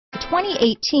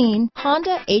2018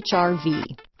 Honda HR-V.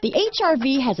 The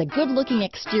HR-V has a good-looking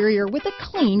exterior with a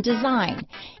clean design.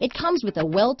 It comes with a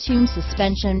well-tuned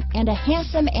suspension and a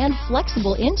handsome and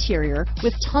flexible interior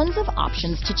with tons of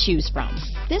options to choose from.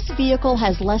 This vehicle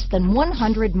has less than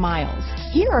 100 miles.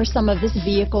 Here are some of this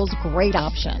vehicle's great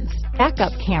options: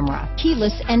 backup camera,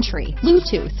 keyless entry,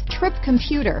 Bluetooth, trip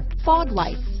computer, fog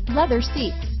lights, leather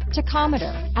seats,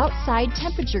 tachometer, outside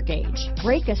temperature gauge,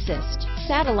 brake assist,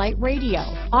 satellite radio,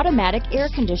 automatic air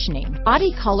conditioning,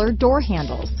 body color door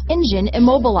handles, engine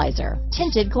immobilizer,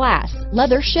 tinted glass,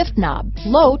 leather shift knob,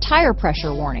 low tire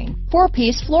pressure warning,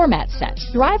 4-piece floor mat set.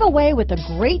 Drive away with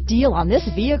a great deal on this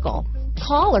vehicle.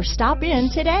 Call or stop in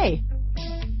today.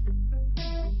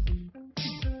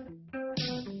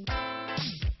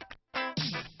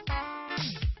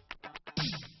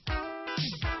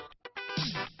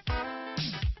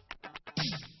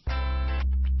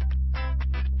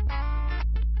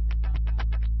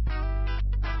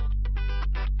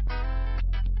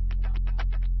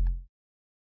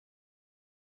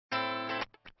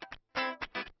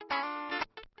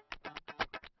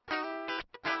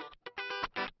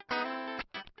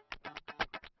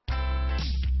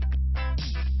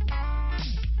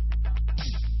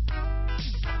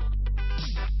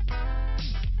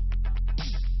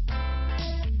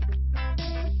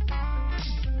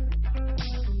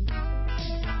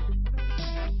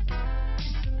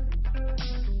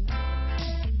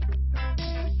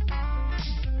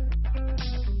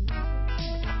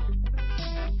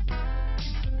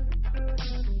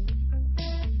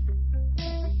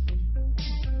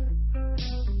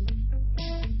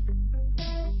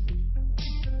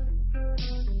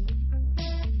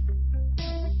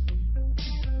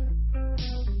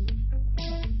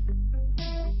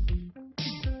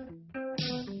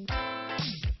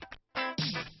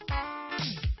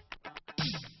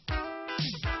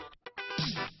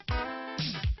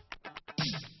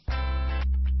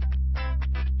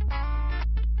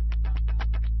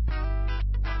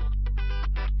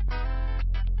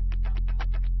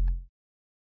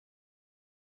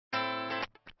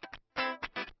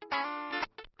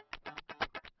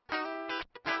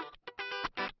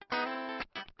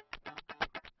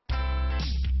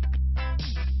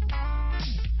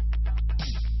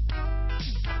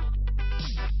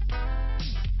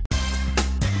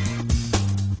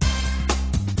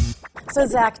 So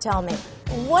Zach, tell me,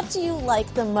 what do you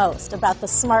like the most about the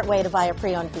smart way to buy a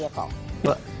pre-owned vehicle?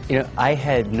 Well, I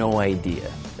had no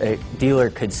idea a dealer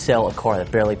could sell a car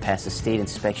that barely passed the state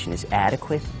inspection as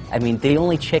adequate. I mean, they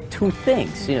only check 2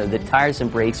 things. The tires and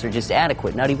brakes are just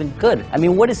adequate, not even good. I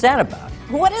mean, what is that about?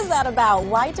 What is that about?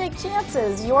 Why take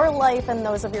chances? Your life and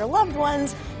those of your loved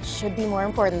ones should be more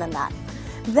important than that.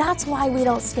 That's why we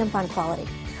don't skimp on quality.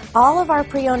 All of our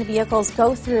pre-owned vehicles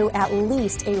go through at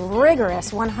least a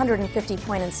rigorous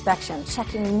 150-point inspection,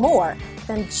 checking more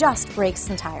than just brakes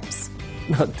and tires.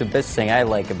 The best thing I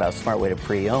like about Smart Way to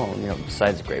Pre-Own,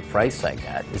 besides the great price I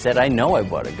got, is that I know I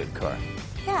bought a good car.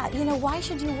 Yeah, why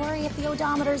should you worry if the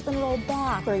odometer's been rolled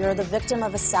back, or you're the victim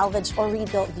of a salvaged or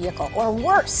rebuilt vehicle, or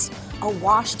worse, a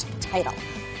washed title?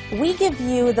 We give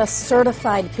you the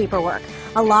certified paperwork,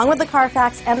 along with the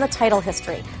Carfax and the title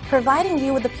history, providing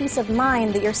you with the peace of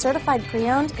mind that your certified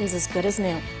pre-owned is as good as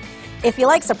new. If you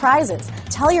like surprises,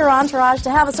 tell your entourage to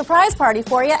have a surprise party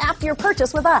for you after your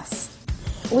purchase with us.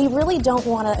 We really don't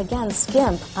want to, again,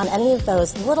 skimp on any of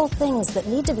those little things that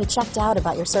need to be checked out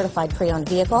about your certified pre-owned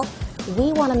vehicle.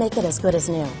 We want to make it as good as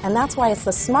new, and that's why it's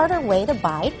the smarter way to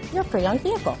buy your pre-owned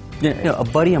vehicle. A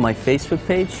buddy on my Facebook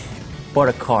page bought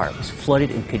a car. It was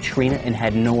flooded in Katrina and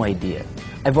had no idea.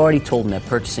 I've already told him that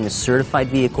purchasing a certified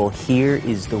vehicle here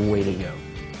is the way to go.